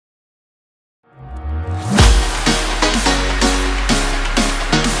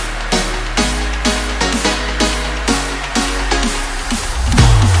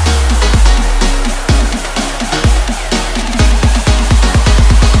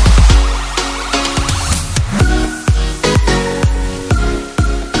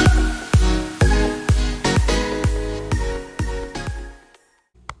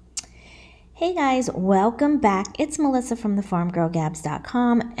guys, welcome back. It's Melissa from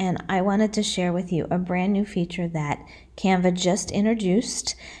thefarmgirlgabs.com, and I wanted to share with you a brand new feature that Canva just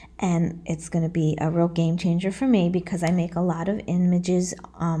introduced, and it's going to be a real game changer for me because I make a lot of images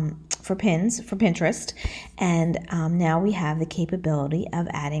for pins for Pinterest, and now we have the capability of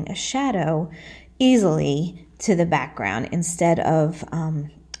adding a shadow easily to the background instead of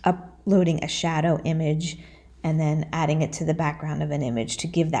uploading a shadow image and then adding it to the background of an image to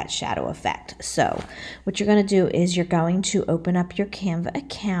give that shadow effect. So what you're going to do is you're going to open up your Canva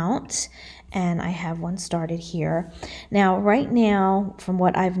account, and I have one started here. Now, right now, from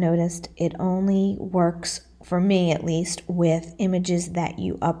what I've noticed, it only works, for me at least, with images that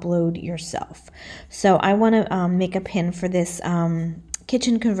you upload yourself. So I want to make a pin for this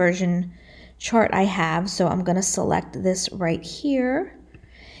kitchen conversion chart I have. So I'm going to select this right here,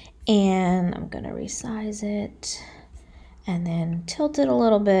 and I'm going to resize it and then tilt it a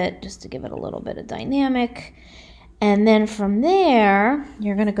little bit just to give it a little bit of dynamic. And then from there,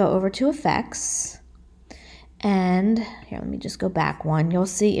 you're going to go over to effects. And here, let me just go back one. You'll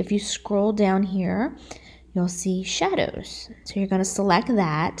see if you scroll down here, you'll see shadows. So you're going to select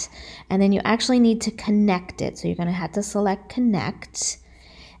that, and then you actually need to connect it. So you're going to have to select connect.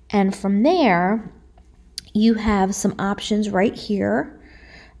 And from there, you have some options right here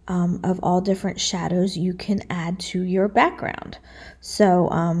of all different shadows you can add to your background. So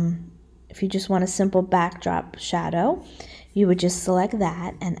if you just want a simple backdrop shadow, you would just select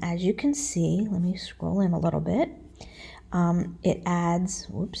that, and as you can see, let me scroll in a little bit, it adds,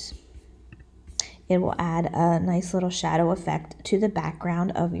 it will add a nice little shadow effect to the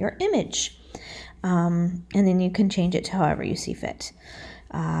background of your image. And then you can change it to however you see fit.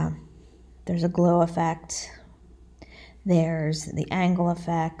 There's a glow effect. There's the angle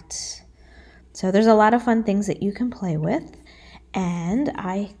effect. So there's a lot of fun things that you can play with, and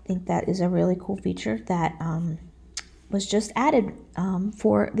I think that is a really cool feature that was just added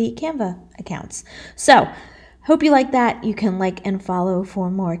for the Canva accounts. So hope you like that. You can like and follow for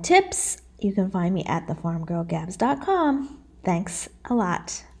more tips. You can find me at thefarmgirlgabs.com. Thanks a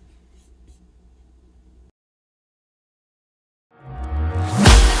lot.